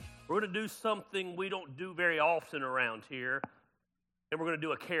We're going to do something we don't do very often around here, and we're going to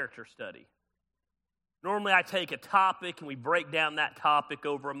do a character study. Normally I take a topic and we break down that topic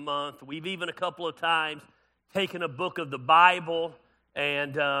over a month. We've even a couple of times taken a book of the Bible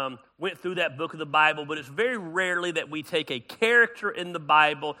and went through that book of the Bible, but it's very rarely that we take a character in the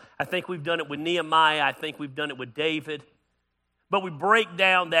Bible. I think we've done it with Nehemiah. I think we've done it with David. But we break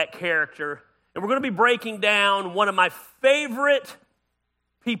down that character, and we're going to be breaking down one of my favorite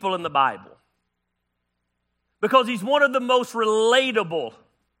people in the Bible because he's one of the most relatable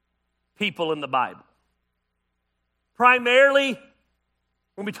people in the Bible. Primarily,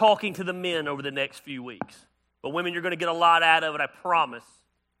 we're going to be talking to the men over the next few weeks. But women, you're going to get a lot out of it, I promise.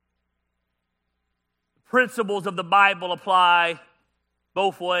 The principles of the Bible apply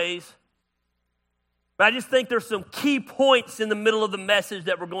both ways. But I just think there's some key points in the middle of the message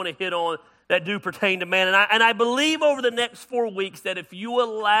that we're going to hit on that do pertain to man. And I believe over the next 4 weeks that if you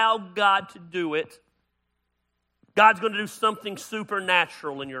allow God to do it, God's going to do something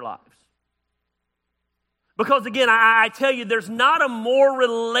supernatural in your lives. Because again, I tell you, there's not a more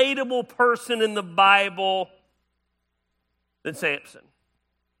relatable person in the Bible than Samson.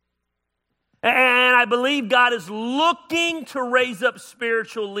 And I believe God is looking to raise up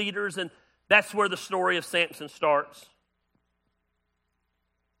spiritual leaders, and that's where the story of Samson starts.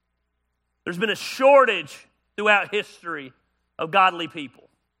 There's been a shortage throughout history of godly people.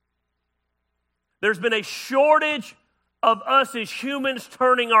 There's been a shortage of us as humans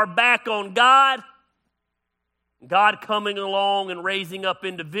turning our back on God, God coming along and raising up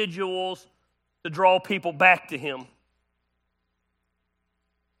individuals to draw people back to Him.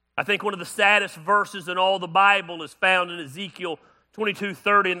 I think one of the saddest verses in all the Bible is found in Ezekiel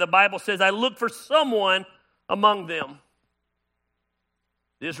 22:30, and the Bible says, "I look for someone among them."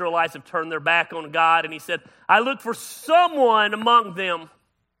 The Israelites have turned their back on God, and he said, "I look for someone among them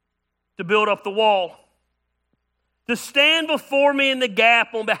to build up the wall, to stand before me in the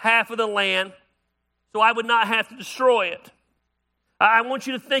gap on behalf of the land, so I would not have to destroy it." I want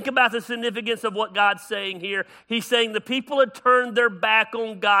you to think about the significance of what God's saying here. He's saying the people had turned their back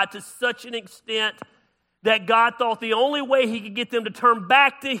on God to such an extent that God thought the only way He could get them to turn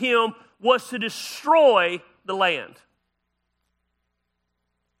back to Him was to destroy the land.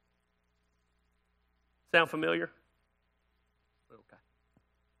 Sound familiar? Okay.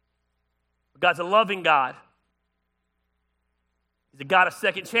 God's a loving God. He's a God of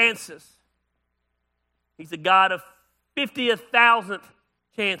second chances. He's a God of 50,000th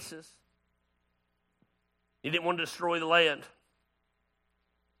chances. He didn't want to destroy the land.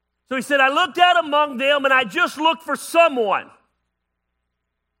 So he said, "I looked out among them and I just looked for someone."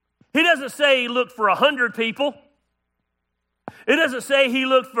 He doesn't say he looked for 100 people. It doesn't say he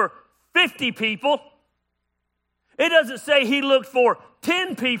looked for 50 people. It doesn't say he looked for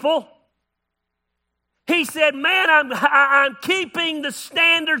 10 people. He said, "Man, I'm keeping the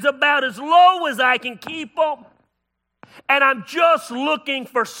standards about as low as I can keep them. And I'm just looking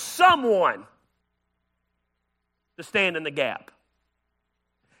for someone to stand in the gap."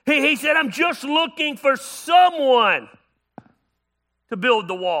 He said, "I'm just looking for someone to build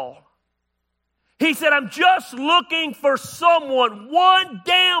the wall." He said, "I'm just looking for someone, one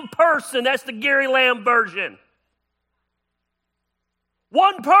damn person." That's the Gary Lamb version.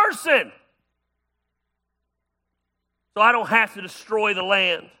 One person. So I don't have to destroy the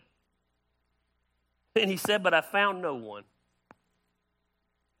land. And he said, "But I found no one."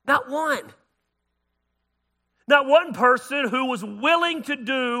 Not one. Not one person who was willing to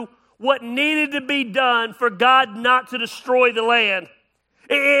do what needed to be done for God not to destroy the land.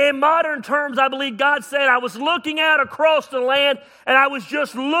 In modern terms, I believe God said, "I was looking out across the land and I was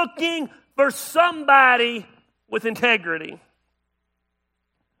just looking for somebody with integrity.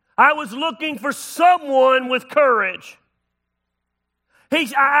 I was looking for someone with courage."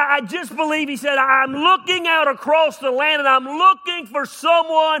 I just believe he said, "I'm looking out across the land and I'm looking for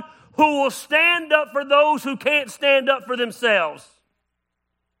someone who will stand up for those who can't stand up for themselves."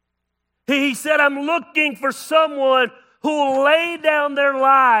 He said, "I'm looking for someone who will lay down their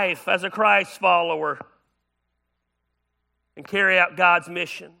life as a Christ follower and carry out God's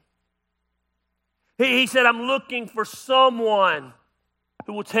mission." He said, "I'm looking for someone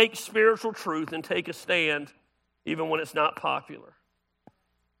who will take spiritual truth and take a stand even when it's not popular."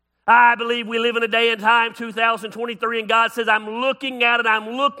 I believe we live in a day and time, 2023, and God says, "I'm looking at it. I'm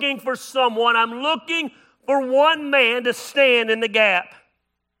looking for someone. I'm looking for one man to stand in the gap."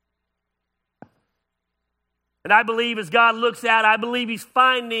 And I believe as God looks at it, I believe He's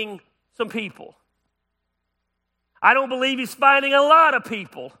finding some people. I don't believe He's finding a lot of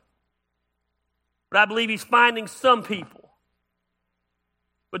people, but I believe He's finding some people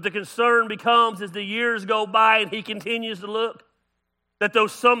But the concern becomes as the years go by and he continues to look, that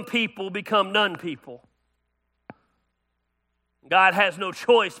those some people become none people. God has no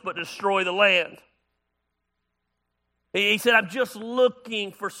choice but to destroy the land. He said, I'm just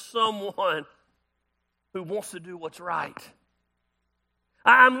looking for someone who wants to do what's right.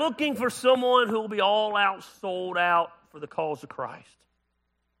 I'm looking for someone who will be all out, sold out for the cause of Christ.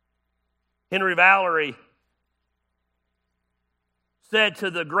 Henry Valery said to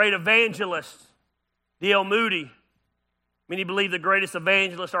the great evangelist, D.L. Moody, many believe the greatest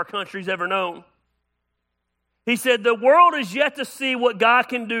evangelist our country's ever known. He said, the world is yet to see what God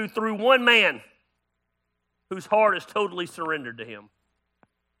can do through one man whose heart is totally surrendered to him.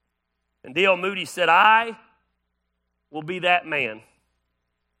 And D.L. Moody said, I will be that man.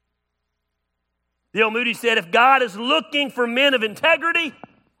 D.L. Moody said, if God is looking for men of integrity,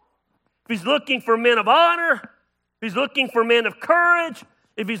 if he's looking for men of honor, if he's looking for men of courage,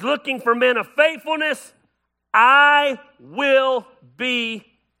 if he's looking for men of faithfulness, I will be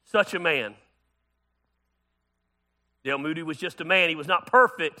such a man. D.L. Moody was just a man. He was not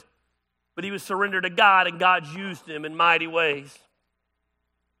perfect, but he was surrendered to God, and God used him in mighty ways.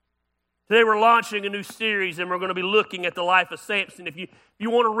 Today we're launching a new series, and we're going to be looking at the life of Samson. If you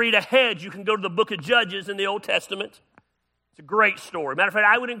want to read ahead, you can go to the book of Judges in the Old Testament. It's a great story. Matter of fact,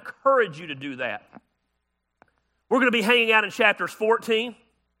 I would encourage you to do that. We're going to be hanging out in chapters 14,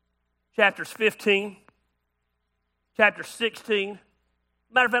 chapters 15, chapter 16.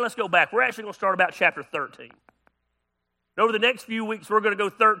 Matter of fact, let's go back. We're actually going to start about chapter 13. And over the next few weeks, we're going to go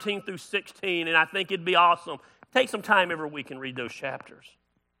 13 through 16, and I think it'd be awesome. Take some time every week and read those chapters.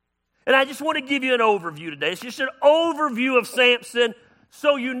 And I just want to give you an overview today. It's just an overview of Samson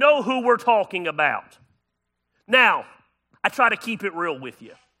so you know who we're talking about. Now, I try to keep it real with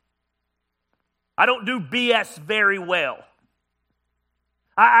you. I don't do BS very well.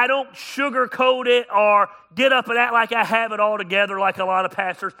 I don't sugarcoat it or get up and act like I have it all together like a lot of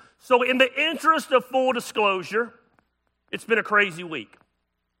pastors. So in the interest of full disclosure, it's been a crazy week.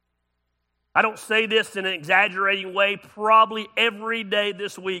 I don't say this in an exaggerating way. Probably every day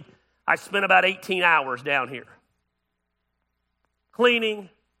this week, I spent about 18 hours down here. Cleaning,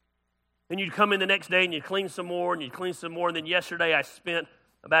 then you'd come in the next day and you'd clean some more, and you'd clean some more, and then yesterday I spent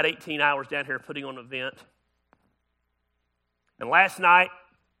about 18 hours down here putting on an event. And last night,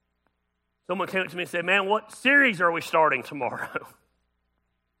 someone came up to me and said, man, what series are we starting tomorrow?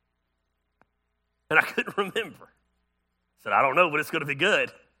 And I couldn't remember. I said, I don't know, but it's going to be good.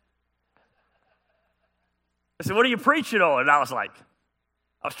 I said, what are you preaching on? And I was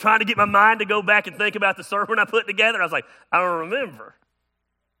trying to get my mind to go back and think about the sermon I put together. I was like, I don't remember.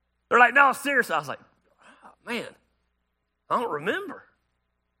 They're like, no, seriously. I was like, oh, man, I don't remember.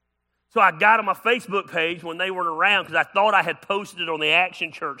 So I got on my Facebook page when they weren't around because I thought I had posted it on the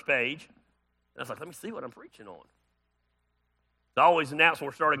Action Church page. And I was like, let me see what I'm preaching on. I always announce when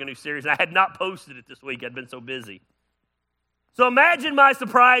we're starting a new series, and I had not posted it this week. I'd been so busy. So imagine my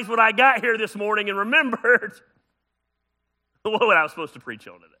surprise when I got here this morning and remembered what I was supposed to preach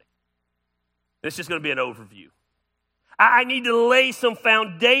on today. It's just going to be an overview. I need to lay some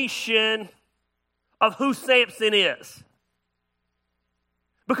foundation of who Samson is.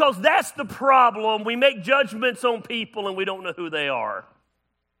 Because that's the problem. We make judgments on people and we don't know who they are.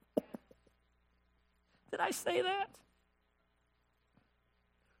 Did I say that?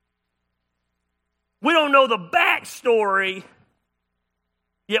 We don't know the backstory,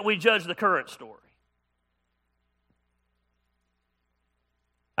 yet we judge the current story.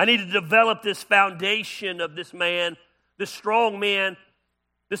 I need to develop this foundation of this man, this strong man,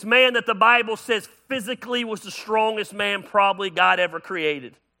 this man that the Bible says physically was the strongest man probably God ever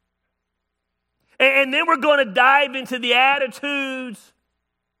created. And then we're going to dive into the attitudes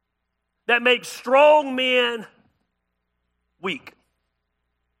that make strong men weak.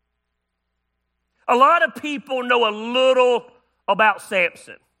 A lot of people know a little about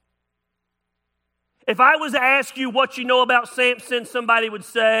Samson. If I was to ask you what you know about Samson, somebody would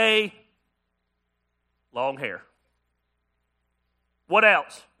say, long hair. What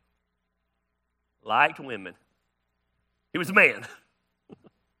else? Liked women. He was a man.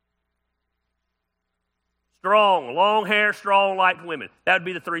 Strong, long hair, strong, liked women. That would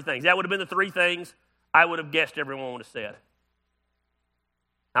be the three things. That would have been the three things I would have guessed everyone would have said.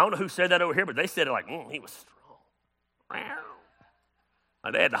 I don't know who said that over here, but they said it like, he was strong.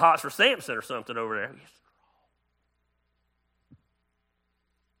 Like they had the hots for Samson or something over there.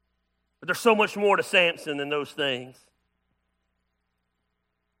 But there's so much more to Samson than those things.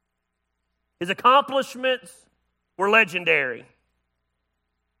 His accomplishments were legendary.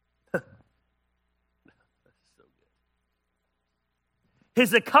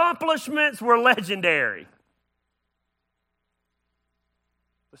 His accomplishments were legendary.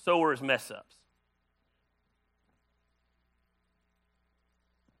 But so were his mess-ups.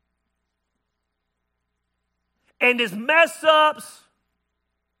 And his mess-ups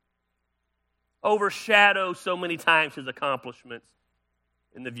overshadow so many times his accomplishments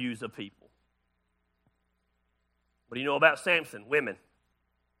in the views of people. What do you know about Samson? Women.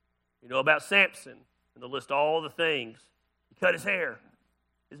 You know about Samson, and they'll list all the things. He cut his hair.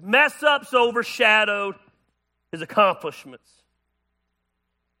 His mess-ups overshadowed his accomplishments.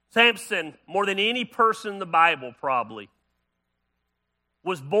 Samson, more than any person in the Bible probably,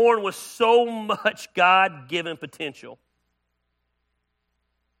 was born with so much God-given potential.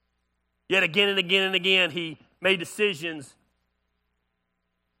 Yet again and again and again, he made decisions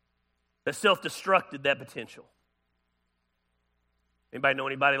that self-destructed that potential. Anybody know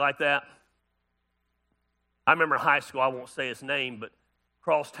anybody like that? I remember in high school, I won't say his name, but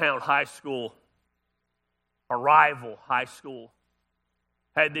Crosstown High School, a rival high school,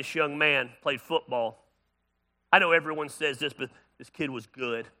 had this young man, played football. I know everyone says this, but this kid was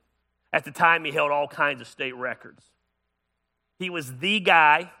good. At the time, he held all kinds of state records. He was the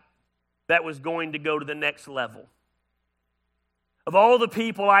guy that was going to go to the next level. Of all the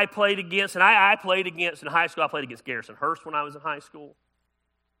people I played against, and I played against in high school, I played against Garrison Hurst when I was in high school.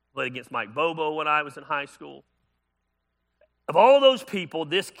 I played against Mike Bobo when I was in high school. Of all those people,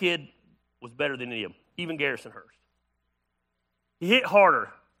 this kid was better than any of them, even Garrison Hurst. He hit harder.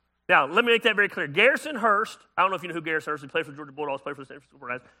 Now, let me make that very clear. Garrison Hurst, I don't know if you know who Garrison Hurst is, he played for the Georgia Bulldogs, played for the San Francisco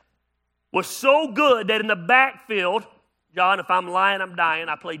 49ers, was so good that in the backfield, John, if I'm lying, I'm dying,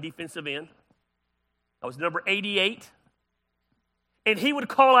 I played defensive end. I was number 88. And he would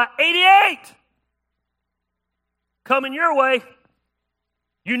call out, 88! Coming your way.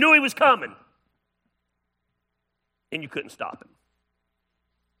 You knew he was coming. And you couldn't stop him.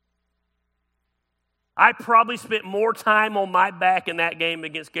 I probably spent more time on my back in that game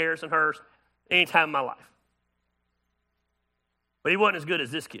against Garrison Hurst any time in my life. But he wasn't as good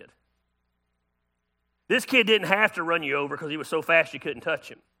as this kid. This kid didn't have to run you over because he was so fast you couldn't touch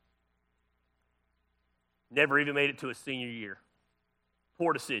him. Never even made it to his senior year.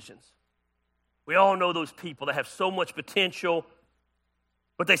 Poor decisions. We all know those people that have so much potential,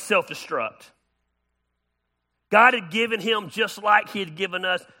 but they self-destruct. God had given him, just like he had given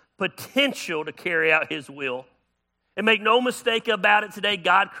us, potential to carry out his will. And make no mistake about it today,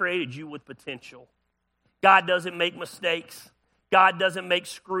 God created you with potential. God doesn't make mistakes. God doesn't make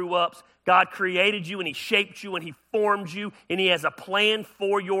screw-ups. God created you and he shaped you and he formed you and he has a plan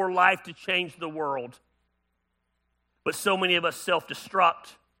for your life to change the world. But so many of us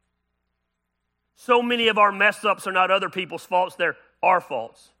self-destruct. So many of our mess-ups are not other people's faults, they're our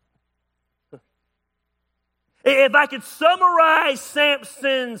faults. If I could summarize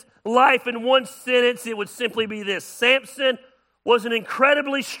Samson's life in one sentence, it would simply be this. Samson was an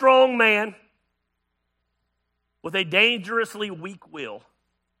incredibly strong man with a dangerously weak will.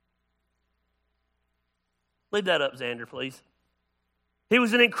 Leave that up, Xander, please. He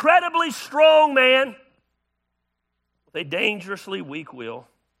was an incredibly strong man with a dangerously weak will.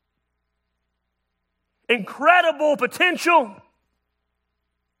 Incredible potential,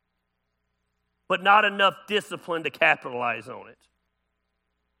 but not enough discipline to capitalize on it.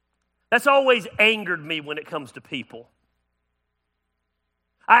 That's always angered me when it comes to people.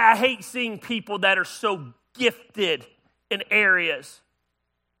 I hate seeing people that are so gifted in areas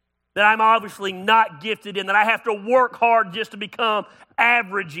that I'm obviously not gifted in, that I have to work hard just to become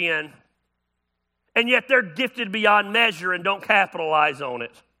average in, and yet they're gifted beyond measure and don't capitalize on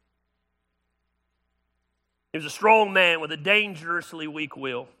it. He was a strong man with a dangerously weak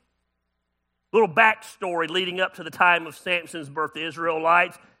will. Little backstory leading up to the time of Samson's birth. The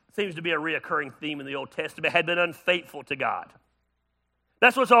Israelites, seems to be a reoccurring theme in the Old Testament, had been unfaithful to God.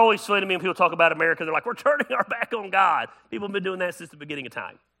 That's what's always funny to me when people talk about America. They're like, we're turning our back on God. People have been doing that since the beginning of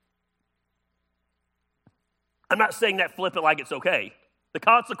time. I'm not saying that flippant like it's okay. The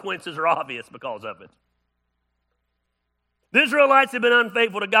consequences are obvious because of it. The Israelites had been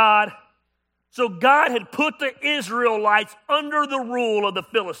unfaithful to God. So God had put the Israelites under the rule of the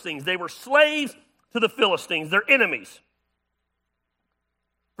Philistines. They were slaves to the Philistines, their enemies.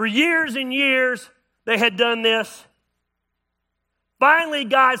 For years and years, they had done this. Finally,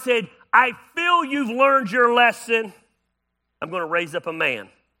 God said, I feel you've learned your lesson. I'm going to raise up a man.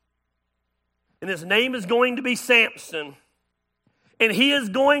 And his name is going to be Samson. And he is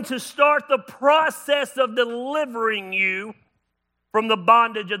going to start the process of delivering you from the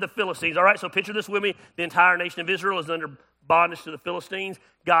bondage of the Philistines. All right, so picture this with me. The entire nation of Israel is under bondage to the Philistines.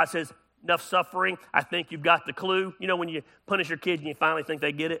 God says, enough suffering, I think you've got the clue. You know when you punish your kids and you finally think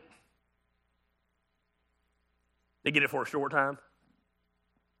they get it? They get it for a short time.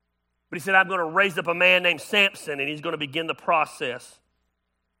 But he said, I'm going to raise up a man named Samson, and he's going to begin the process.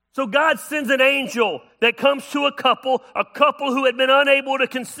 So God sends an angel that comes to a couple who had been unable to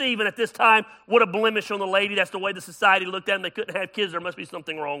conceive. And at this time, what a blemish on the lady. That's the way the society looked at them. They couldn't have kids. There must be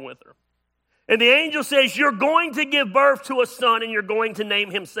something wrong with her. And the angel says, you're going to give birth to a son, and you're going to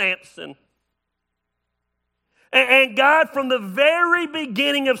name him Samson. And God, from the very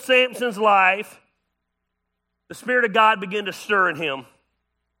beginning of Samson's life, the Spirit of God began to stir in him.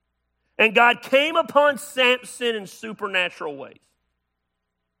 And God came upon Samson in supernatural ways.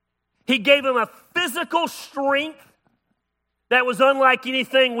 He gave him a physical strength that was unlike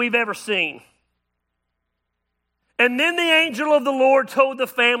anything we've ever seen. And then the angel of the Lord told the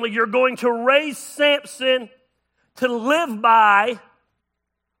family, you're going to raise Samson to live by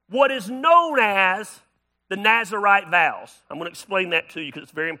what is known as the Nazirite vows. I'm going to explain that to you because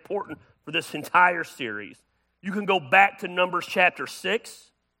it's very important for this entire series. You can go back to Numbers chapter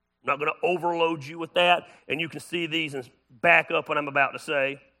 6. I'm not going to overload you with that, and you can see these and back up what I'm about to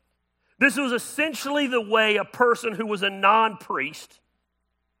say. This was essentially the way a person who was a non-priest,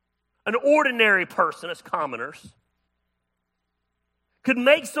 an ordinary person as commoners, could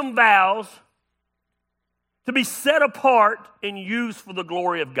make some vows to be set apart and used for the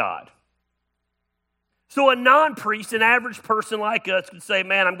glory of God. So a non-priest, an average person like us, could say,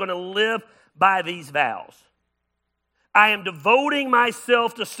 man, I'm going to live by these vows. I am devoting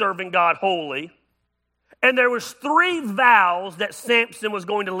myself to serving God wholly. And there was 3 vows that Samson was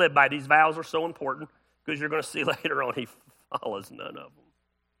going to live by. These vows are so important because you're going to see later on he follows none of them.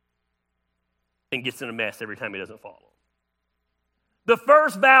 And gets in a mess every time he doesn't follow them. The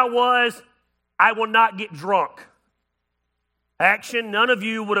first vow was, I will not get drunk. Action, none of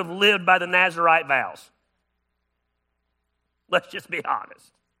you would have lived by the Nazirite vows. Let's just be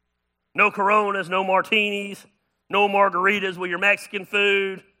honest. No Coronas, no martinis, no margaritas with your Mexican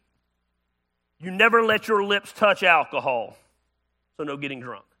food. You never let your lips touch alcohol. So no getting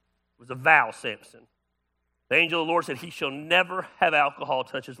drunk. It was a vow, Samson. The angel of the Lord said, he shall never have alcohol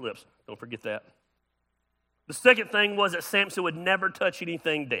touch his lips. Don't forget that. The second thing was that Samson would never touch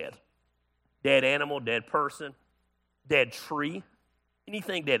anything dead. Dead animal, dead person, dead tree,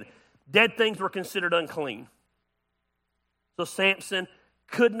 anything dead. Dead things were considered unclean. So Samson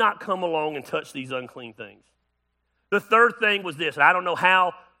could not come along and touch these unclean things. The third thing was this, and I don't know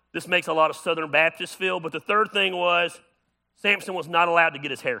how this makes a lot of Southern Baptists feel, but the third thing was Samson was not allowed to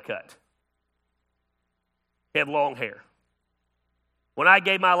get his hair cut. He had long hair. When I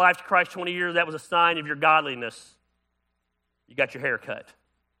gave my life to Christ 20 years, that was a sign of your godliness. You got your hair cut.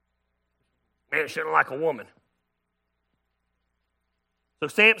 Man shouldn't like a woman. So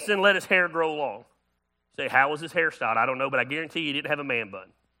Samson let his hair grow long. Say, how was his hairstyle? I don't know, but I guarantee you he didn't have a man bun.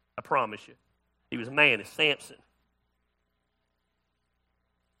 I promise you. He was a man. It's Samson.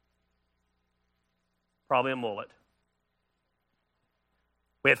 Probably a mullet.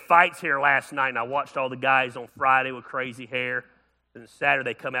 We had fights here last night, and I watched all the guys on Friday with crazy hair. And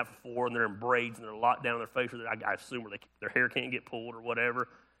Saturday they come out for 4, and they're in braids, and they're locked down on their face. I assume their hair can't get pulled or whatever.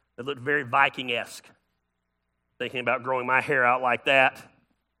 They look very Viking-esque. Thinking about growing my hair out like that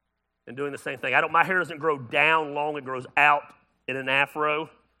and doing the same thing. My hair doesn't grow down long. It grows out in an afro.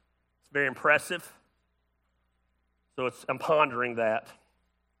 It's very impressive. So I'm pondering that.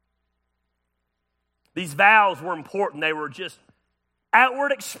 These vows were important. They were just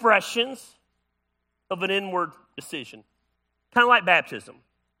outward expressions of an inward decision. Kind of like baptism.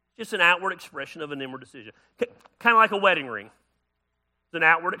 Just an outward expression of an inward decision. Kind of like a wedding ring. It's an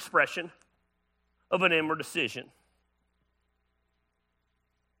outward expression of an inward decision.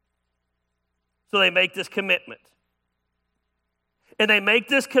 So they make this commitment. And they make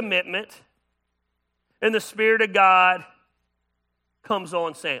this commitment, and the Spirit of God comes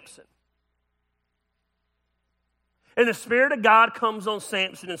on Samson. And the Spirit of God comes on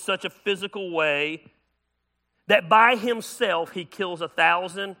Samson in such a physical way that by himself he kills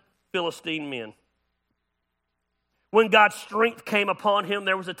 1,000 Philistine men. When God's strength came upon him,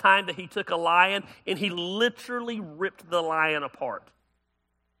 there was a time that he took a lion and he literally ripped the lion apart.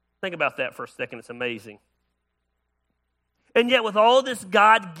 Think about that for a second. It's amazing. And yet with all this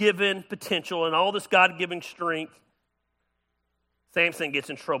God-given potential and all this God-given strength, Samson gets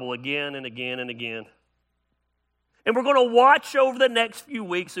in trouble again and again and again. And we're going to watch over the next few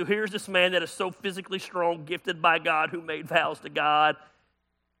weeks. So here's this man that is so physically strong, gifted by God, who made vows to God.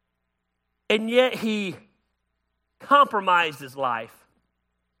 And yet he compromised his life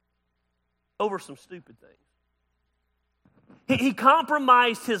over some stupid things. He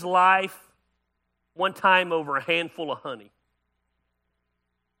compromised his life one time over a handful of honey.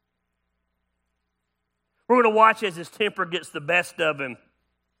 We're going to watch as his temper gets the best of him.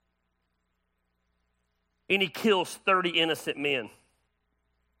 And he kills 30 innocent men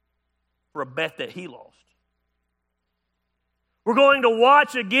for a bet that he lost. We're going to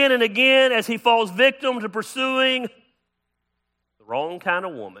watch again and again as he falls victim to pursuing the wrong kind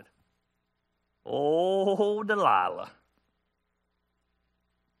of woman. Oh, Delilah.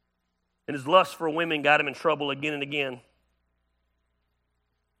 And his lust for women got him in trouble again and again.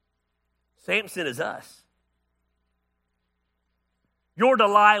 Samson is us. Your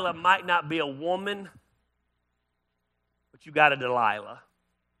Delilah might not be a woman, but you got a Delilah.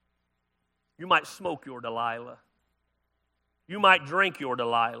 You might smoke your Delilah. You might drink your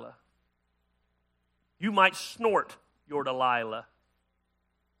Delilah. You might snort your Delilah.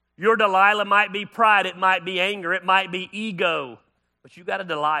 Your Delilah might be pride, it might be anger, it might be ego, but you got a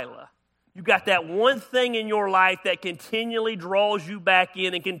Delilah. You got that one thing in your life that continually draws you back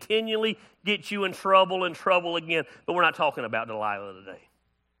in and continually gets you in trouble and trouble again. But we're not talking about Delilah today.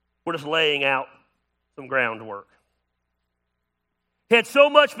 We're just laying out some groundwork. He had so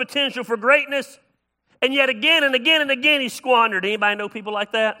much potential for greatness, and yet again and again and again he squandered. Anybody know people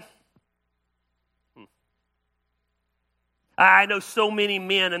like that? I know so many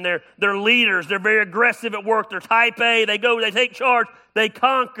men, and they're leaders. They're very aggressive at work. They're type A. They go, they take charge, they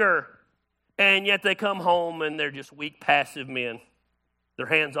conquer. And yet they come home and they're just weak, passive men. They're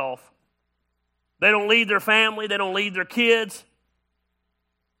hands off. They don't lead their family. They don't lead their kids.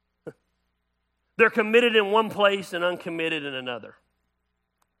 They're committed in one place and uncommitted in another.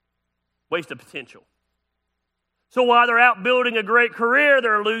 Waste of potential. So while they're out building a great career,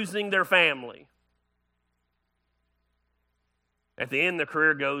 they're losing their family. At the end, their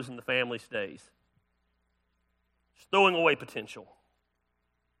career goes and the family stays. Just throwing away potential.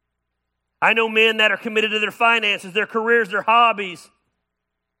 I know men that are committed to their finances, their careers, their hobbies.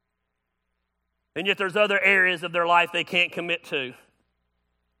 And yet there's other areas of their life they can't commit to.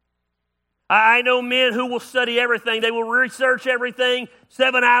 I know men who will study everything. They will research everything,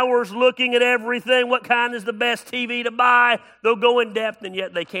 7 hours looking at everything. What kind is the best TV to buy? They'll go in depth, and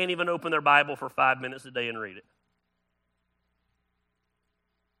yet they can't even open their Bible for 5 minutes a day and read it.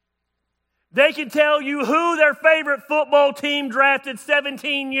 They can tell you who their favorite football team drafted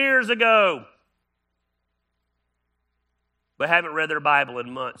 17 years ago, but haven't read their Bible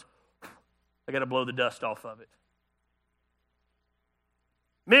in months. I got to blow the dust off of it.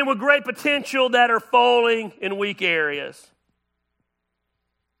 Men with great potential that are falling in weak areas.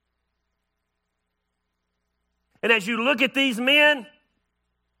 And as you look at these men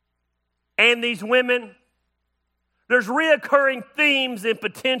and these women, there's reoccurring themes in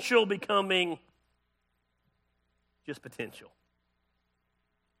potential becoming just potential.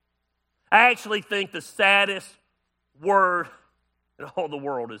 I actually think the saddest word in all the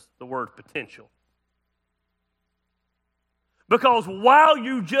world is the word potential. Because while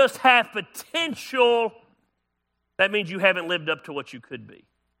you just have potential, that means you haven't lived up to what you could be.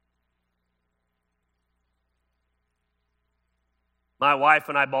 My wife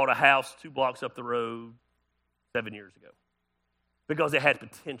and I bought a house 2 blocks up the road 7 years ago because it had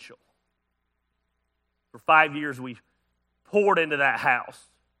potential. For 5 years, we poured into that house,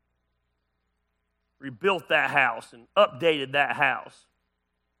 rebuilt that house, and updated that house.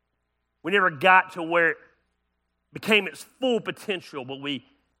 We never got to where it became its full potential, but we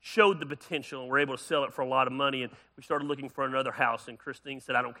showed the potential and were able to sell it for a lot of money. And we started looking for another house, and Christine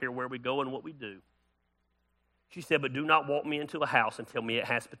said, I don't care where we go and what we do. She said, but do not walk me into a house and tell me it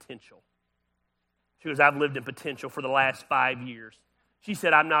has potential. She goes, I've lived in potential for the last 5 years. She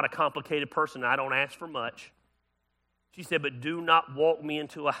said, I'm not a complicated person. I don't ask for much. She said, but do not walk me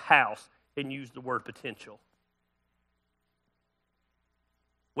into a house and use the word potential.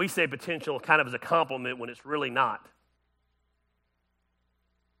 We say potential kind of as a compliment when it's really not.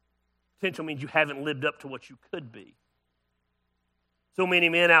 Potential means you haven't lived up to what you could be. So many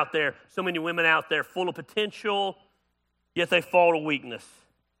men out there, so many women out there full of potential, yet they fall to weakness.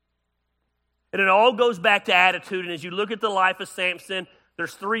 And it all goes back to attitude. And as you look at the life of Samson,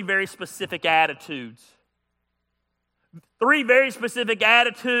 there's 3 very specific attitudes. 3 very specific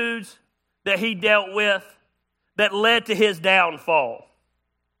attitudes that he dealt with that led to his downfall.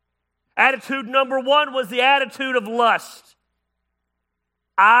 Attitude number 1 was the attitude of lust.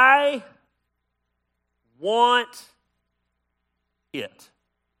 I want it.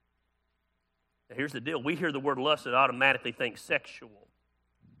 Now here's the deal. We hear the word lust and automatically think sexual.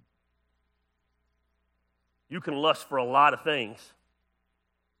 You can lust for a lot of things.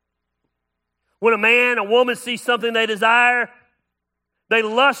 When a man, a woman sees something they desire, they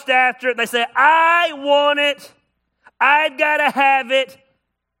lust after it. They say, I want it. I've got to have it.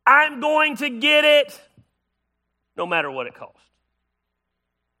 I'm going to get it, no matter what it costs.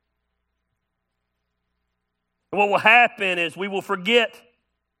 And what will happen is we will forget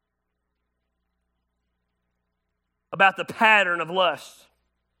about the pattern of lust.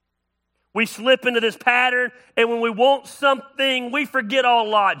 We slip into this pattern, and when we want something, we forget all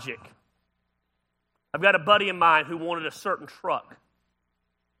logic. I've got a buddy of mine who wanted a certain truck.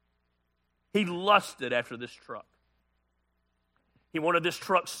 He lusted after this truck. He wanted this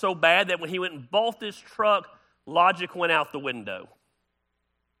truck so bad that when he went and bought this truck, logic went out the window.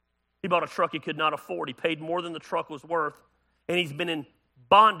 He bought a truck he could not afford. He paid more than the truck was worth, and he's been in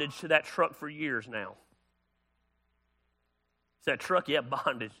bondage to that truck for years now. It's that truck, yeah,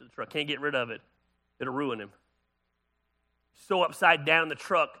 bondage to the truck. Can't get rid of it. It'll ruin him. So upside down the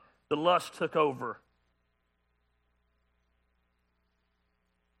truck, the lust took over.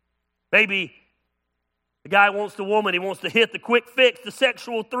 Maybe the guy wants the woman. He wants to hit the quick fix, the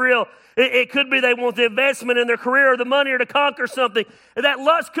sexual thrill. It could be they want the investment in their career or the money or to conquer something. And that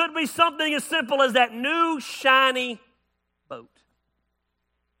lust could be something as simple as that new, shiny boat.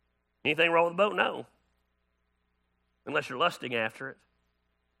 Anything wrong with the boat? No. Unless you're lusting after it.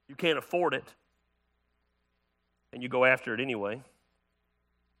 You can't afford it. And you go after it anyway.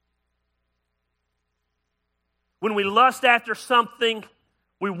 When we lust after something,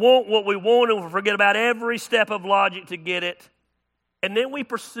 we want what we want and we forget about every step of logic to get it. And then we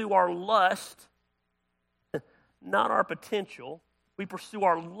pursue our lust, not our potential. We pursue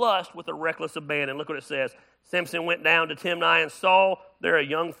our lust with a reckless abandon. Look what it says. Samson went down to Timnah and saw there a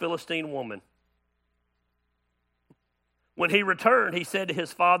young Philistine woman. When he returned, he said to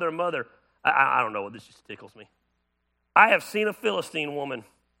his father and mother, I don't know, this just tickles me. I have seen a Philistine woman.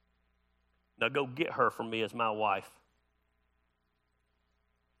 Now go get her for me as my wife.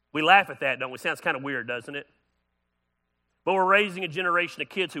 We laugh at that, don't we? Sounds kind of weird, doesn't it? But we're raising a generation of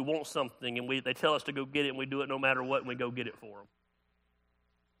kids who want something, and they tell us to go get it, and we do it no matter what, and we go get it for them.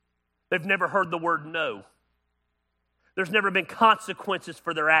 They've never heard the word no. There's never been consequences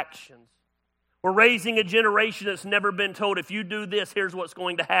for their actions. We're raising a generation that's never been told, if you do this, here's what's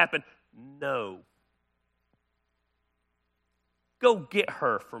going to happen. No. Go get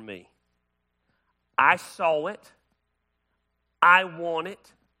her for me. I saw it. I want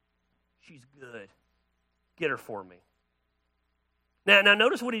it. She's good. Get her for me. Now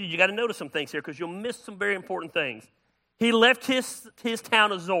notice what he did. You got to notice some things here because you'll miss some very important things. He left his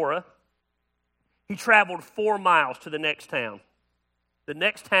town of Zorah. He traveled 4 miles to the next town. The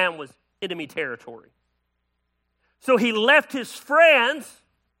next town was enemy territory. So he left his friends,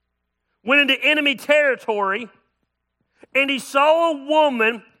 went into enemy territory, and he saw a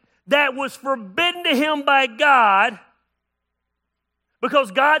woman that was forbidden to him by God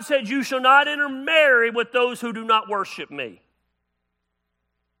because God said, you shall not intermarry with those who do not worship me.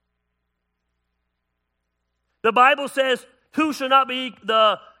 The Bible says, we should not be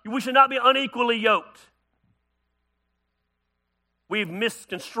unequally yoked. We've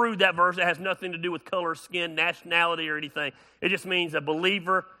misconstrued that verse. It has nothing to do with color, skin, nationality, or anything. It just means a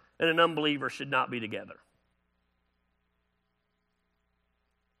believer and an unbeliever should not be together.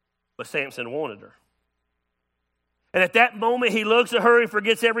 But Samson wanted her. And at that moment, he looks at her, he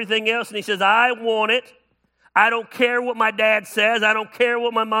forgets everything else, and he says, I want it. I don't care what my dad says. I don't care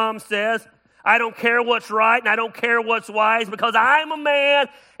what my mom says. I don't care what's right, and I don't care what's wise, because I'm a man,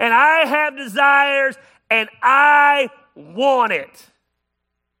 and I have desires, and I want it.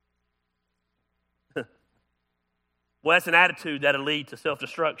 Well, that's an attitude that'll lead to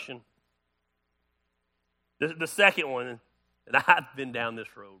self-destruction. The second one, and I've been down this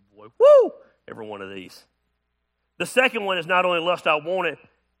road, boy. Woo! Every one of these. The second one is not only lust, I want it.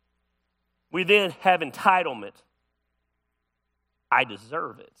 We then have entitlement. I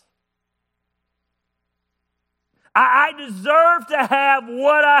deserve it. I deserve to have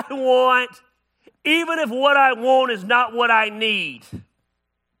what I want, even if what I want is not what I need.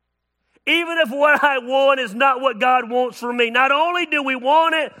 Even if what I want is not what God wants for me. Not only do we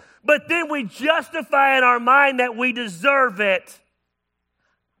want it, but then we justify in our mind that we deserve it.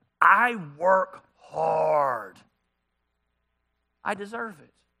 I work hard. I deserve it.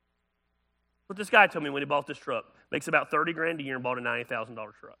 What this guy told me when he bought this truck. Makes about $30,000 a year and bought a $90,000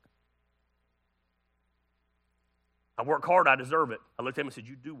 truck. I work hard, I deserve it. I looked at him and said,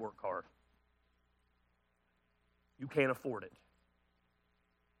 you do work hard. You can't afford it.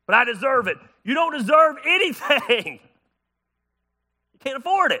 But I deserve it. You don't deserve anything. You can't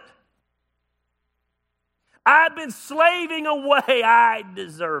afford it. I've been slaving away. I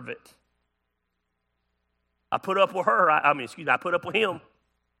deserve it. I put up with her. I put up with him.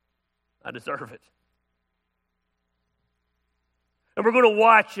 I deserve it. And we're going to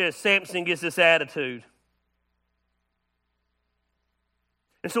watch as Samson gets this attitude.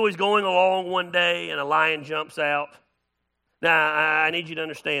 And so he's going along one day, and a lion jumps out. Now, I need you to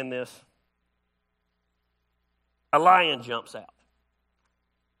understand this. A lion jumps out.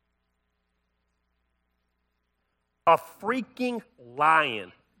 A freaking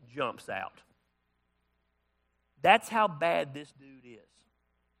lion jumps out. That's how bad this dude is.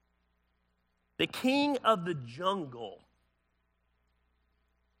 The king of the jungle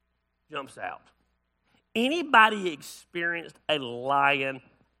jumps out. Anybody experienced a lion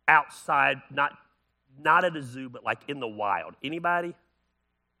outside, not at a zoo, but like in the wild? Anybody?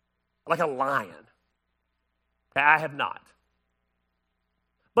 Like a lion? I have not.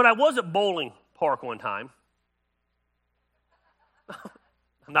 But I was at bowling park one time.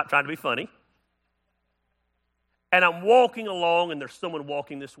 I'm not trying to be funny. And I'm walking along, and there's someone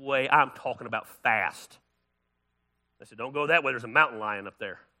walking this way. I'm talking about fast. I said, don't go that way. There's a mountain lion up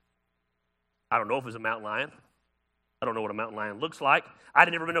there. I don't know if it's a mountain lion. I don't know what a mountain lion looks like. I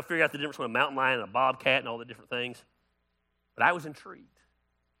didn't ever been able to figure out the difference between a mountain lion and a bobcat and all the different things. But I was intrigued.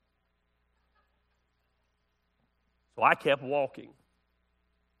 So I kept walking.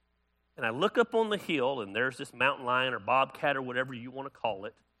 And I look up on the hill, and there's this mountain lion or bobcat or whatever you want to call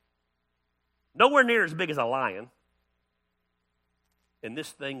it. Nowhere near as big as a lion. And this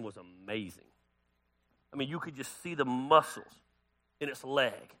thing was amazing. I mean, you could just see the muscles in its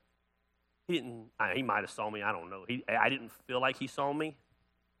leg. He might have saw me, I don't know. I didn't feel like he saw me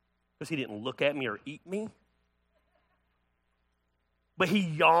because he didn't look at me or eat me. But he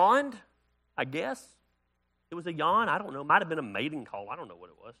yawned, I guess. It was a yawn, I don't know. It might have been a mating call, I don't know what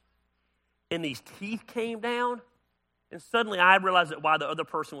it was. And these teeth came down, and suddenly I realized that why the other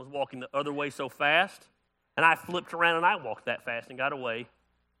person was walking the other way so fast, and I flipped around and I walked that fast and got away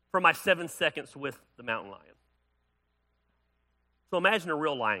for my 7 seconds with the mountain lion. So imagine a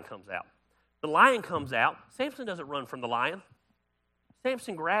real lion comes out. The lion comes out. Samson doesn't run from the lion.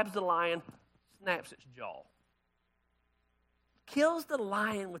 Samson grabs the lion, snaps its jaw. Kills the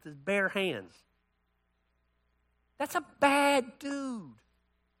lion with his bare hands. That's a bad dude.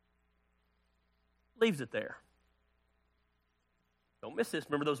 Leaves it there. Don't miss this.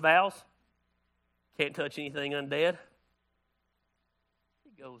 Remember those vows? Can't touch anything undead.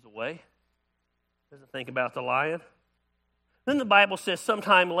 He goes away. Doesn't think about the lion. Then the Bible says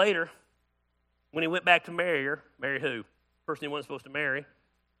sometime later, when he went back to marry her, marry who? Person he wasn't supposed to marry.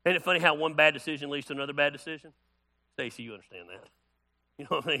 Ain't it funny how one bad decision leads to another bad decision? Stacy, you understand that. You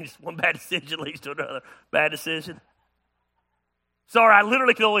know what I mean? Just one bad decision leads to another bad decision. Sorry, I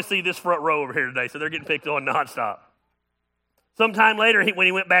literally can only see this front row over here today, so they're getting picked on nonstop. Sometime later, when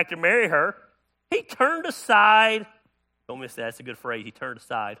he went back to marry her, he turned aside. Don't miss that. That's a good phrase. He turned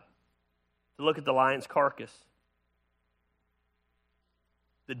aside to look at the lion's carcass.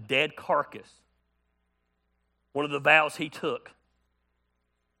 The dead carcass. One of the vows he took.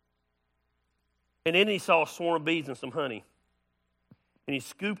 And then he saw a swarm of bees and some honey. And he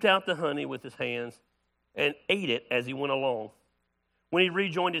scooped out the honey with his hands and ate it as he went along. When he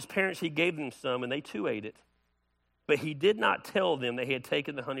rejoined his parents, he gave them some, and they too ate it. But he did not tell them that he had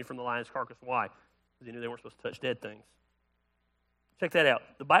taken the honey from the lion's carcass. Why? Because he knew they weren't supposed to touch dead things. Check that out.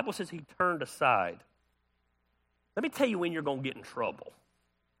 The Bible says he turned aside. Let me tell you when you're going to get in trouble.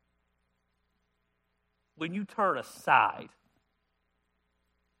 When you turn aside.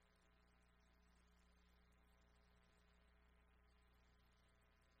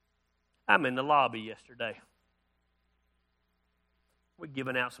 I'm in the lobby yesterday. We're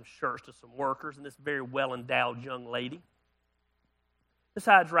giving out some shirts to some workers, and this very well-endowed young lady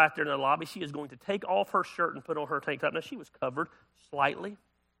decides right there in the lobby she is going to take off her shirt and put on her tank top. Now, she was covered slightly.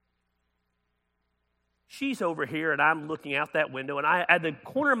 She's over here, and I'm looking out that window, and at the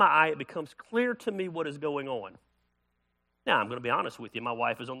corner of my eye, it becomes clear to me what is going on. Now, I'm going to be honest with you. My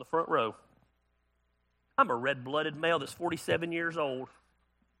wife is on the front row. I'm a red-blooded male that's 47 years old.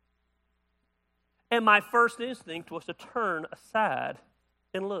 And my first instinct was to turn aside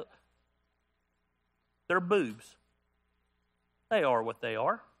and look. They're boobs. They are what they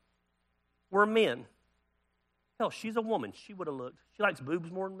are. We're men. Hell, she's a woman. She would have looked. She likes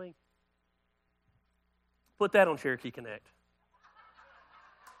boobs more than me. Put that on Cherokee Connect.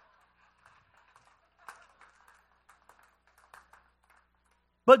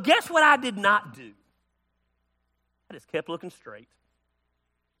 But guess what I did not do? I just kept looking straight.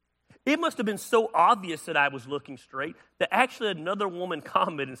 It must have been so obvious that I was looking straight that actually another woman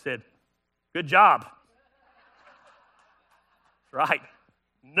commented and said, "Good job." That's right.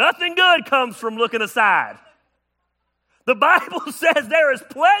 Nothing good comes from looking aside. The Bible says there is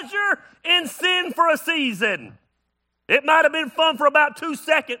pleasure in sin for a season. It might have been fun for about 2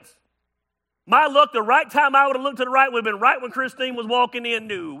 seconds. My look, the right time I would have looked to the right would have been right when Christine was walking in.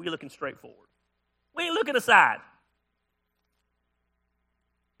 No, we're looking straight forward. We ain't looking aside.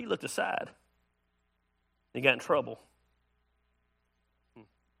 He looked aside. He got in trouble.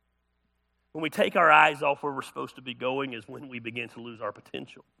 When we take our eyes off where we're supposed to be going is when we begin to lose our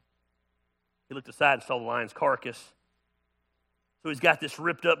potential. He looked aside and saw the lion's carcass. So he's got this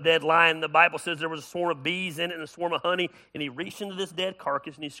ripped up dead lion. The Bible says there was a swarm of bees in it and a swarm of honey. And he reached into this dead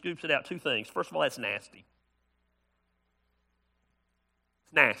carcass and he scoops it out. 2 things. First of all, that's nasty.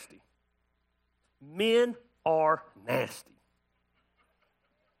 It's nasty. Men are nasty.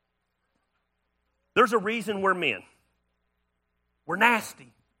 There's a reason we're men. We're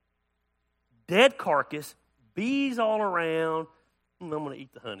nasty. Dead carcass, bees all around. I'm going to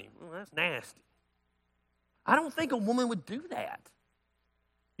eat the honey. Well, that's nasty. I don't think a woman would do that.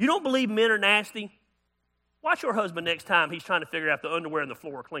 You don't believe men are nasty? Watch your husband next time he's trying to figure out if the underwear and the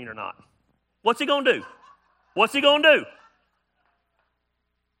floor are clean or not. What's he going to do? What's he going to do?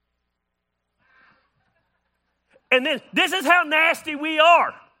 And then this is how nasty we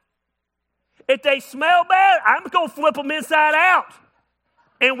are. If they smell bad, I'm going to flip them inside out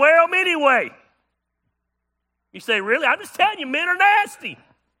and wear them anyway. You say, really? I'm just telling you, men are nasty.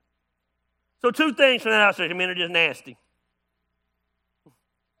 So 2 things from that illustration. Men are just nasty.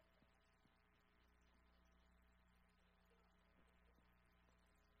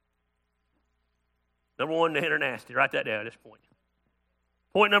 Number 1, men are nasty. Write that down at this point.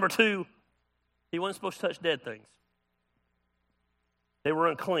 Point number 2, he wasn't supposed to touch dead things. They were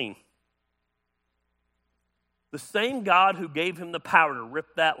unclean. The same God who gave him the power to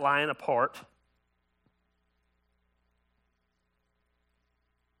rip that lion apart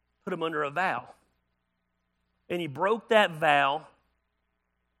put him under a vow. And he broke that vow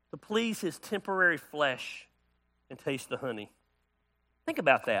to please his temporary flesh and taste the honey. Think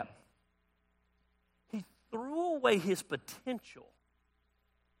about that. He threw away his potential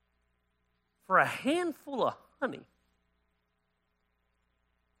for a handful of honey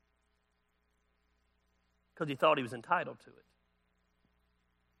because he thought he was entitled to it.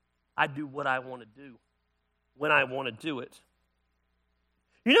 I do what I want to do when I want to do it.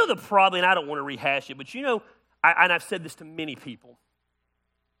 You know the problem, and I don't want to rehash it, but you know, and I've said this to many people.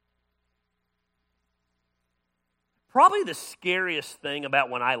 Probably the scariest thing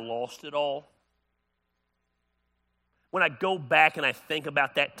about when I lost it all, when I go back and I think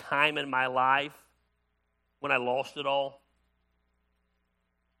about that time in my life when I lost it all,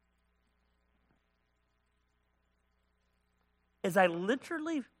 is I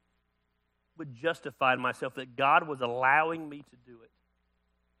literally would justify to myself that God was allowing me to do it.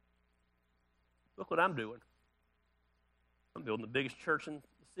 Look what I'm doing. I'm building the biggest church in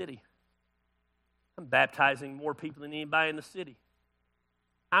the city. I'm baptizing more people than anybody in the city.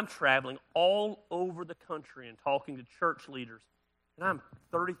 I'm traveling all over the country and talking to church leaders. And I'm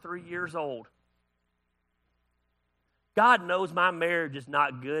 33 years old. God knows my marriage is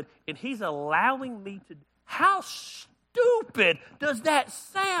not good, and he's allowing me to. How stupid does that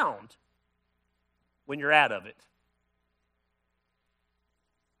sound when you're out of it?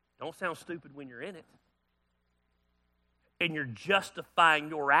 Don't sound stupid when you're in it. And you're justifying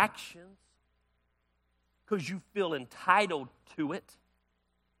your actions because you feel entitled to it,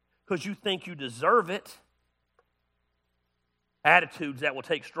 because you think you deserve it. Attitudes that will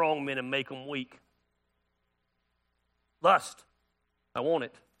take strong men and make them weak. Lust, I want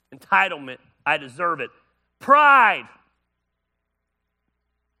it. Entitlement, I deserve it. Pride.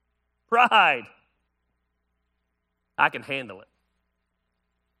 Pride. I can handle it.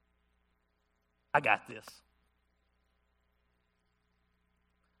 I got this.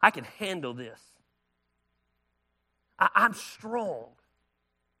 I can handle this. I'm strong.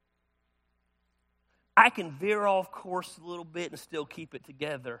 I can veer off course a little bit and still keep it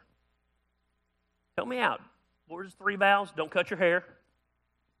together. Help me out. What were the 3 vows? Don't cut your hair.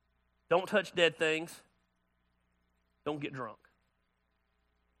 Don't touch dead things. Don't get drunk.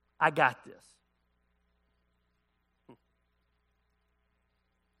 I got this.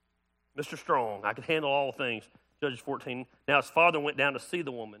 Mr. Strong, I can handle all things. Judges 14. Now his father went down to see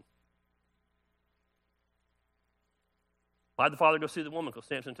the woman. Why'd the father go see the woman? Because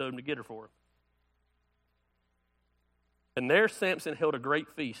Samson told him to get her for him. And there Samson held a great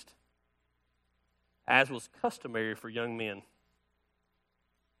feast, as was customary for young men.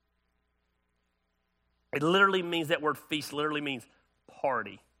 It literally means, that word feast literally means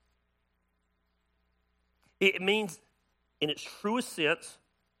party. It means, in its truest sense,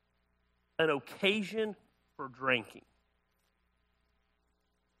 an occasion for drinking.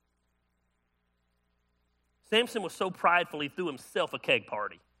 Samson was so prideful, he threw himself a keg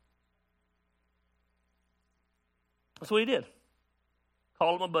party. That's what he did.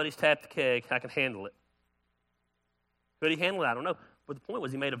 Called my buddies, tapped the keg, I can handle it. Could he handle it? I don't know. But the point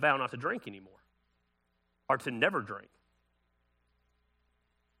was he made a vow not to drink anymore. Or to never drink.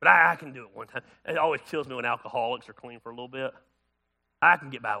 But I can do it one time. It always kills me when alcoholics are clean for a little bit. I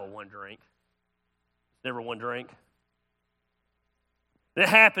can get by with one drink. It's never one drink. And it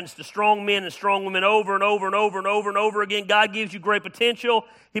happens to strong men and strong women over and over and over and over and over again. God gives you great potential.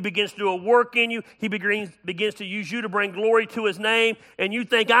 He begins to do a work in you. He begins to use you to bring glory to his name. And you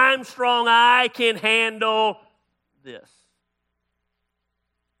think, I'm strong, I can handle this.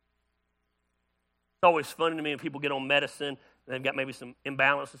 It's always funny to me when people get on medicine and they've got maybe some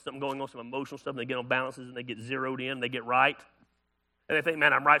imbalances, something going on, some emotional stuff, and they get on balances and they get zeroed in, they get right. And they think,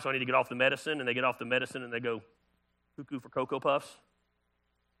 man, I'm right, so I need to get off the medicine. And they get off the medicine and they go cuckoo for Cocoa Puffs.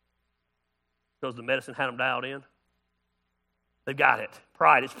 Because the medicine had them dialed in. They've got it.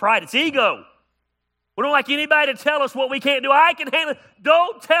 Pride. It's pride. It's ego. We don't like anybody to tell us what we can't do. I can handle it.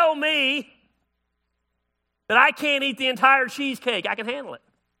 Don't tell me that I can't eat the entire cheesecake. I can handle it.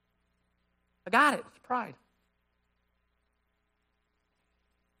 I got it. It's pride.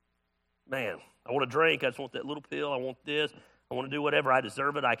 Man, I want to drink. I just want that little pill. I want this. I want to do whatever. I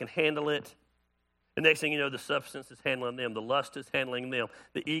deserve it. I can handle it. The next thing you know, the substance is handling them. The lust is handling them.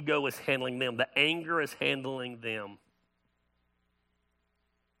 The ego is handling them. The anger is handling them.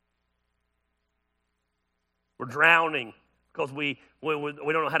 We're drowning because we don't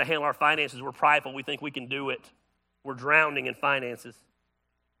know how to handle our finances. We're prideful. We think we can do it. We're drowning in finances.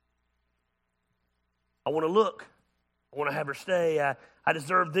 I want to look. I want to have her stay. I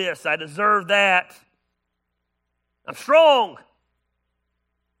deserve this. I deserve that. I'm strong.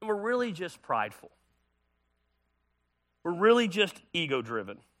 And we're really just prideful. We're really just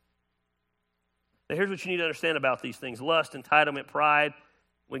ego-driven. Now, here's what you need to understand about these things. Lust, entitlement, pride.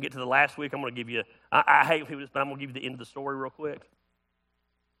 When we get to the last week, I'm going to give you, I hate people, but I'm going to give you the end of the story real quick.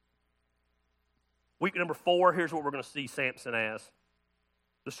 Week number 4, here's what we're going to see Samson as.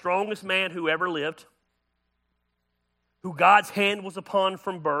 The strongest man who ever lived, who God's hand was upon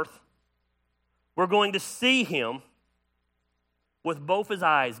from birth. We're going to see him with both his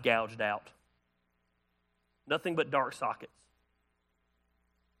eyes gouged out. Nothing but dark sockets.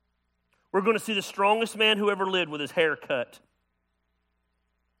 We're going to see the strongest man who ever lived with his hair cut.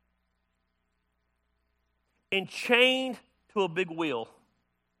 And chained to a big wheel.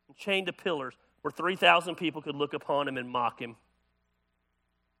 And chained to pillars where 3,000 people could look upon him and mock him.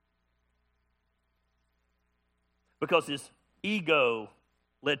 Because his ego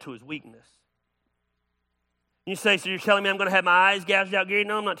led to his weakness. You say, so you're telling me I'm going to have my eyes gouged out, Gary?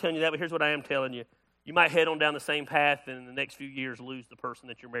 No, I'm not telling you that, but here's what I am telling you. You might head on down the same path and in the next few years lose the person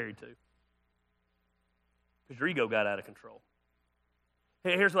that you're married to. Because your ego got out of control.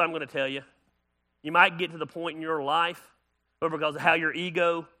 Here's what I'm going to tell you. You might get to the point in your life where because of how your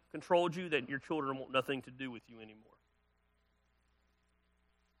ego controlled you that your children want nothing to do with you anymore.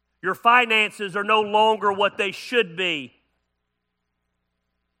 Your finances are no longer what they should be.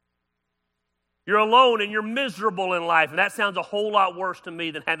 You're alone and you're miserable in life. And that sounds a whole lot worse to me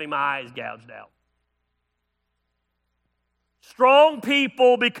than having my eyes gouged out. Strong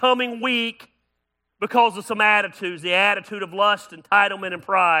people becoming weak because of some attitudes. The attitude of lust, entitlement, and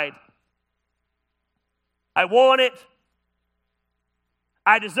pride. I want it.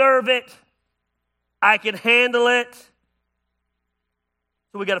 I deserve it. I can handle it.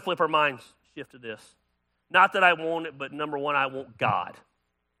 So we got to flip our minds, shift to this. Not that I want it, but number one, I want God.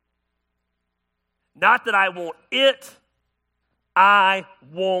 Not that I want it, I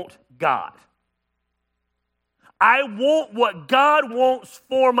want God. I want what God wants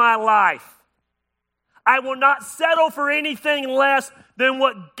for my life. I will not settle for anything less than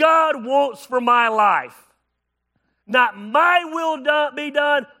what God wants for my life. Not my will be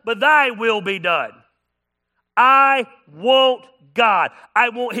done, but thy will be done. I want God. I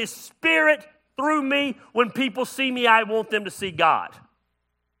want his Spirit through me. When people see me, I want them to see God.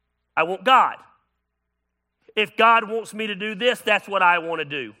 I want God. If God wants me to do this, that's what I want to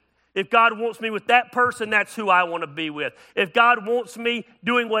do. If God wants me with that person, that's who I want to be with. If God wants me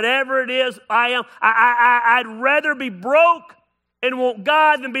doing whatever it is I am, I'd rather be broke and want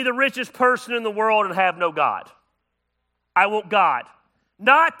God than be the richest person in the world and have no God. I want God.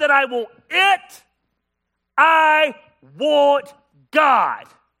 Not that I want it, I want God.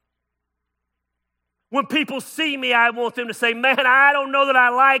 When people see me, I want them to say, man, I don't know that I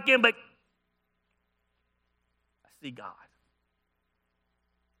like him, but I see God.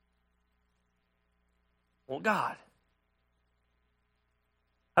 I want God.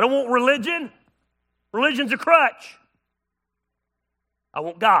 I don't want religion. Religion's a crutch. I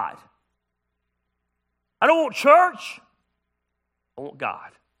want God. I don't want church. I want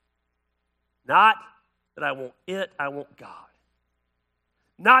God. Not that I want it, I want God.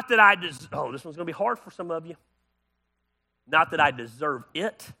 Not that I this one's going to be hard for some of you. Not that I deserve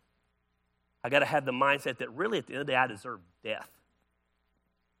it. I got to have the mindset that really at the end of the day I deserve death.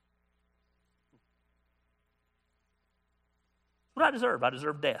 That's what I deserve. I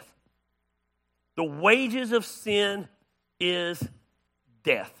deserve death. The wages of sin is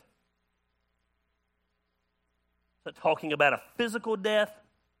death. So talking about a physical death,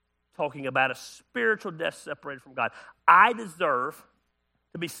 talking about a spiritual death separated from God. I deserve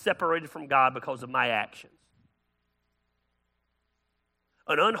to be separated from God because of my actions.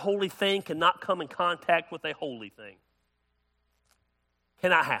 An unholy thing cannot come in contact with a holy thing.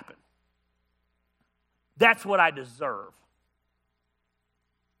 Cannot happen. That's what I deserve.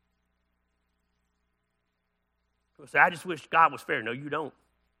 People say, I just wish God was fair. No, you don't.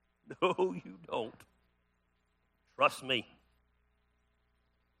 No, you don't. Trust me.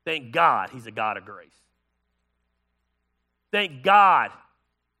 Thank God he's a God of grace. Thank God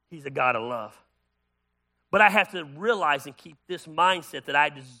he's a God of love. But I have to realize and keep this mindset that I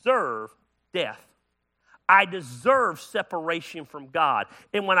deserve death. I deserve separation from God.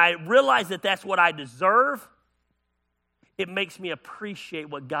 And when I realize that that's what I deserve, it makes me appreciate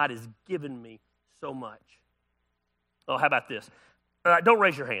what God has given me so much. Oh, how about this? Don't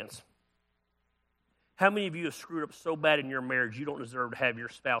raise your hands. How many of you have screwed up so bad in your marriage you don't deserve to have your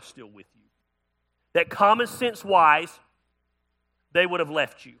spouse still with you? That common sense wise, they would have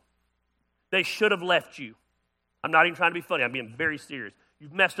left you. They should have left you. I'm not even trying to be funny. I'm being very serious.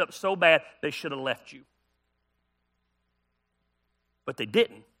 You've messed up so bad, they should have left you. But they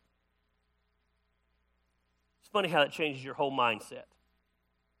didn't. It's funny how that changes your whole mindset.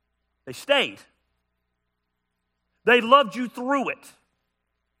 They stayed. They loved you through it.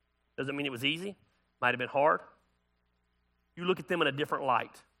 Doesn't mean it was easy. Might have been hard. You look at them in a different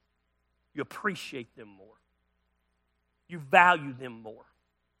light. You appreciate them more. You value them more.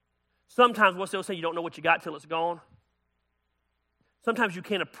 Sometimes, what's they'll say, you don't know what you got till it's gone. Sometimes you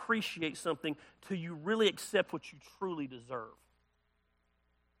can't appreciate something till you really accept what you truly deserve.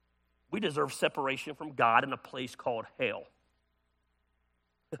 We deserve separation from God in a place called hell.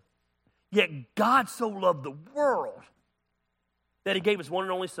 Yet God so loved the world that he gave his one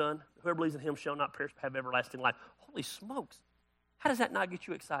and only Son. Whoever believes in him shall not perish but have everlasting life. Holy smokes. How does that not get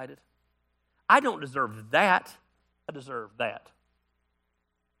you excited? I don't deserve that. I deserve that.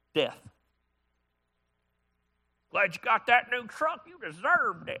 Death. Glad you got that new truck. You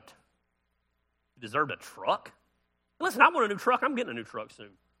deserved it. You deserved a truck? Listen, I want a new truck. I'm getting a new truck soon.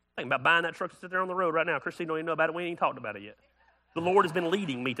 Thinking about buying that truck to sit there on the road right now. Christine don't even know about it. We ain't even talked about it yet. The Lord has been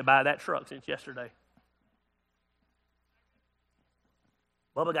leading me to buy that truck since yesterday.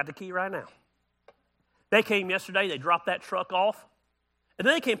 Bubba got the key right now. They came yesterday. They dropped that truck off. And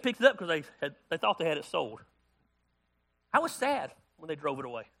then they came and picked it up because they thought they had it sold. I was sad when they drove it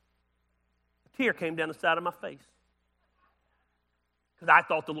away. A tear came down the side of my face because I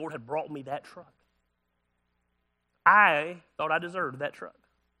thought the Lord had brought me that truck. I thought I deserved that truck.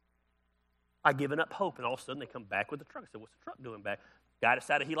 I'd given up hope, and all of a sudden they come back with the truck. I said, what's the truck doing back? Guy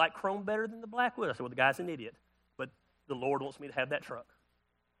decided he liked chrome better than the black wood. I said, well, the guy's an idiot. But the Lord wants me to have that truck.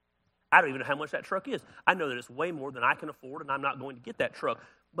 I don't even know how much that truck is. I know that it's way more than I can afford, and I'm not going to get that truck.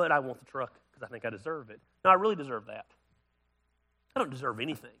 But I want the truck because I think I deserve it. No, I really deserve that. I don't deserve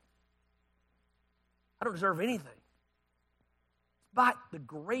anything. I don't deserve anything. By the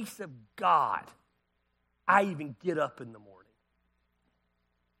grace of God, I even get up in the morning.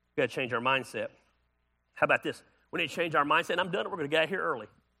 We've got to change our mindset. How about this? We need to change our mindset, and I'm done. We're going to get out here early.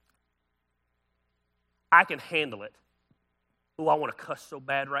 I can handle it. Oh, I want to cuss so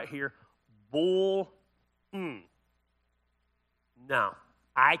bad right here. Bull. No,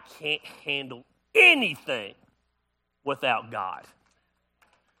 I can't handle anything without God.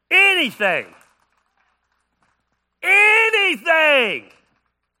 Anything. Anything.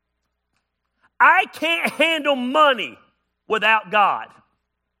 I can't handle money without God.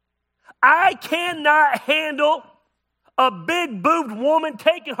 I cannot handle a big-boobed woman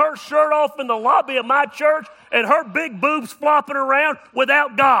taking her shirt off in the lobby of my church and her big boobs flopping around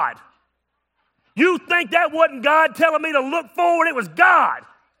without God. You think that wasn't God telling me to look forward? It was God.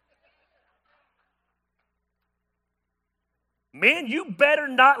 Men, you better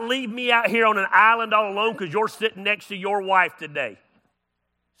not leave me out here on an island all alone because you're sitting next to your wife today.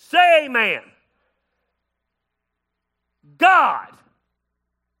 Say amen. God.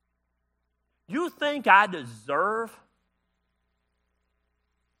 You think I deserve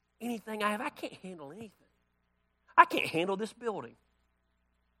anything I have. I can't handle anything. I can't handle this building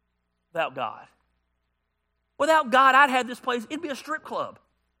without God. Without God, I'd have this place, it'd be a strip club.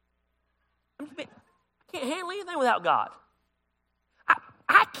 I can't handle anything without God.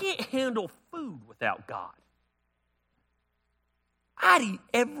 I can't handle food without God. I'd eat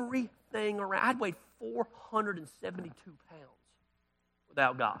everything around. I'd weigh 472 pounds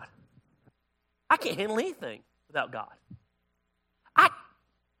without God. I can't handle anything without God.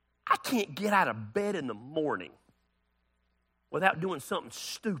 I can't get out of bed in the morning without doing something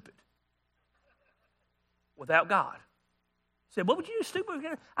stupid without God. You said, what would you do stupid?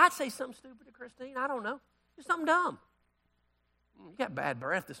 I'd say something stupid to Christine. I don't know. Just something dumb. You got bad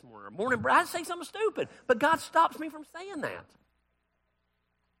breath this morning. Morning breath. I'd say something stupid. But God stops me from saying that.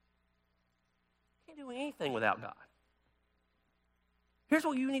 Can't do anything without God. Here's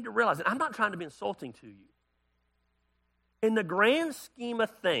what you need to realize, and I'm not trying to be insulting to you. In the grand scheme of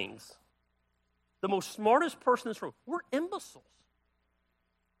things, the most smartest person in this room, we're imbeciles.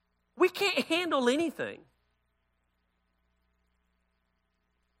 We can't handle anything.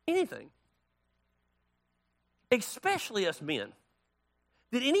 Anything. Especially us men.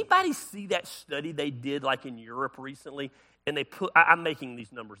 Did anybody see that study they did like in Europe recently? And they put, I'm making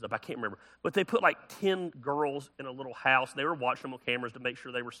these numbers up, I can't remember. But they put like 10 girls in a little house. They were watching them on cameras to make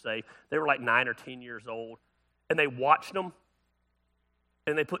sure they were safe. They were like 9 or 10 years old. And they watched them.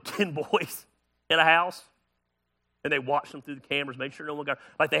 And they put 10 boys in a house. And they watched them through the cameras, made sure no one got,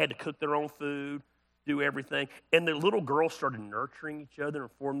 like they had to cook their own food, do everything. And the little girls started nurturing each other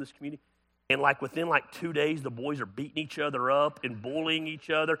and formed this community. And like within like 2 days, the boys are beating each other up and bullying each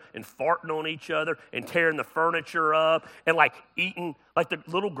other and farting on each other and tearing the furniture up and like eating, like the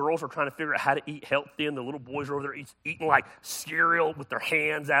little girls are trying to figure out how to eat healthy and the little boys are over there eating like cereal with their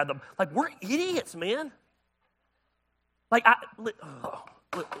hands out of them. Like we're idiots, man. Like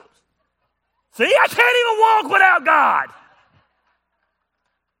see, I can't even walk without God.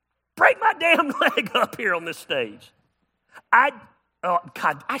 Break my damn leg up here on this stage. Oh,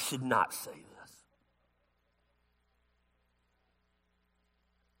 God, I should not say this.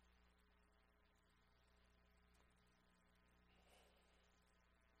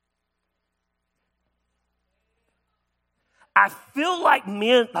 I feel like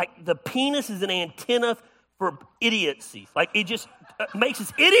men, like the penis is an antenna for idiocy. Like it just makes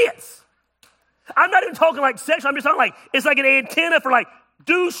us idiots. I'm not even talking like sexual. I'm just talking like, it's like an antenna for like,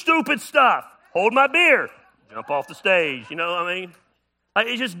 do stupid stuff. Hold my beer. Jump off the stage. You know what I mean? Like,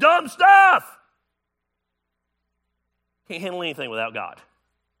 it's just dumb stuff. Can't handle anything without God.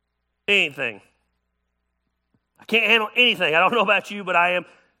 Anything. I can't handle anything. I don't know about you, but I am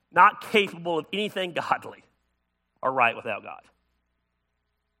not capable of anything godly or right without God.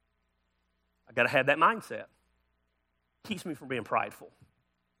 I've got to have that mindset. Keeps me from being prideful.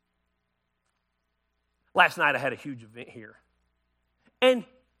 Last night I had a huge event here. And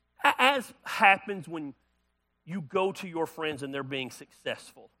as happens when you go to your friends and they're being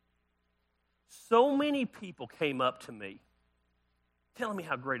successful. So many people came up to me telling me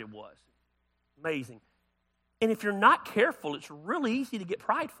how great it was. Amazing. And if you're not careful, it's really easy to get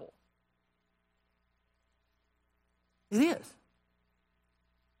prideful. It is.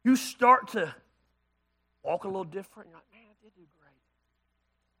 You start to walk a little different. You're like, man, I did do great.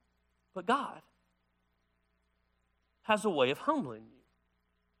 But God has a way of humbling you.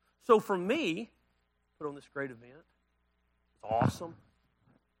 So for me, put on this great event. It's awesome.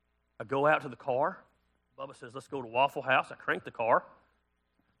 I go out to the car. Bubba says, let's go to Waffle House. I crank the car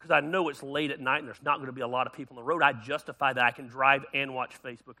because I know it's late at night and there's not going to be a lot of people on the road. I justify that I can drive and watch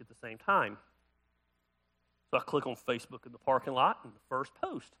Facebook at the same time. So I click on Facebook in the parking lot and the first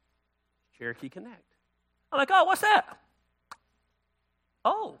post, Cherokee Connect. I'm like, oh, what's that?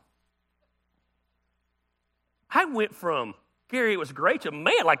 Oh. I went from, Gary, it was great to,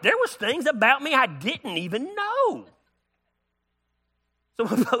 man, like there was things about me I didn't even know.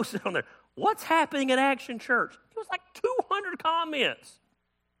 Someone posted on there, what's happening at Action Church? It was like 200 comments.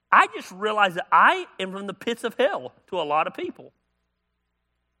 I just realized that I am from the pits of hell to a lot of people.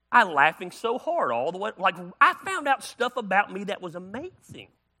 I'm laughing so hard all the way. Like, I found out stuff about me that was amazing.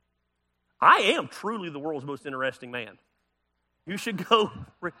 I am truly the world's most interesting man. You should go.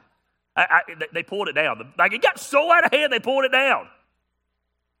 They pulled it down. Like, it got so out of hand, they pulled it down.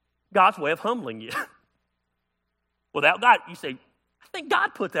 God's way of humbling you. Without God, you say, I think God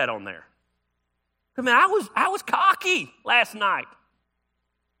put that on there. I mean, I was cocky last night.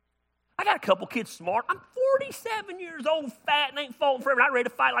 I got a couple kids smart. I'm 47 years old, fat, and ain't falling forever. I'm ready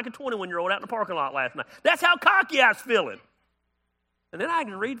to fight like a 21-year-old out in the parking lot last night. That's how cocky I was feeling. And then I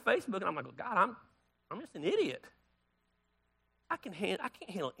can read Facebook, and I'm like, God, I'm just an idiot. I can't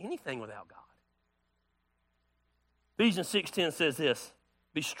handle anything without God. Ephesians 6:10 says this,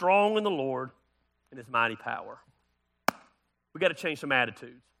 be strong in the Lord and his mighty power. We got to change some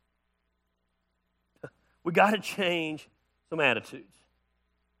attitudes. We got to change some attitudes.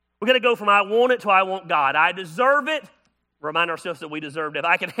 We got to go from I want it to I want God. I deserve it. Remind ourselves that we deserve death.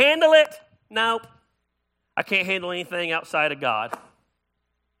 I can handle it. No, I can't handle anything outside of God. I'm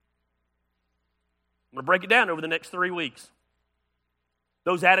going to break it down over the next 3 weeks.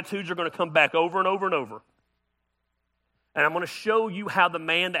 Those attitudes are going to come back over and over and over. And I'm going to show you how the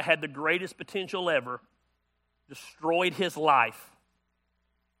man that had the greatest potential ever destroyed his life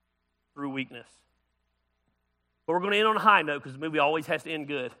through weakness. But we're going to end on a high note because the movie always has to end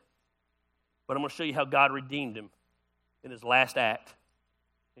good. But I'm going to show you how God redeemed him in his last act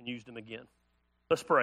and used him again. Let's pray.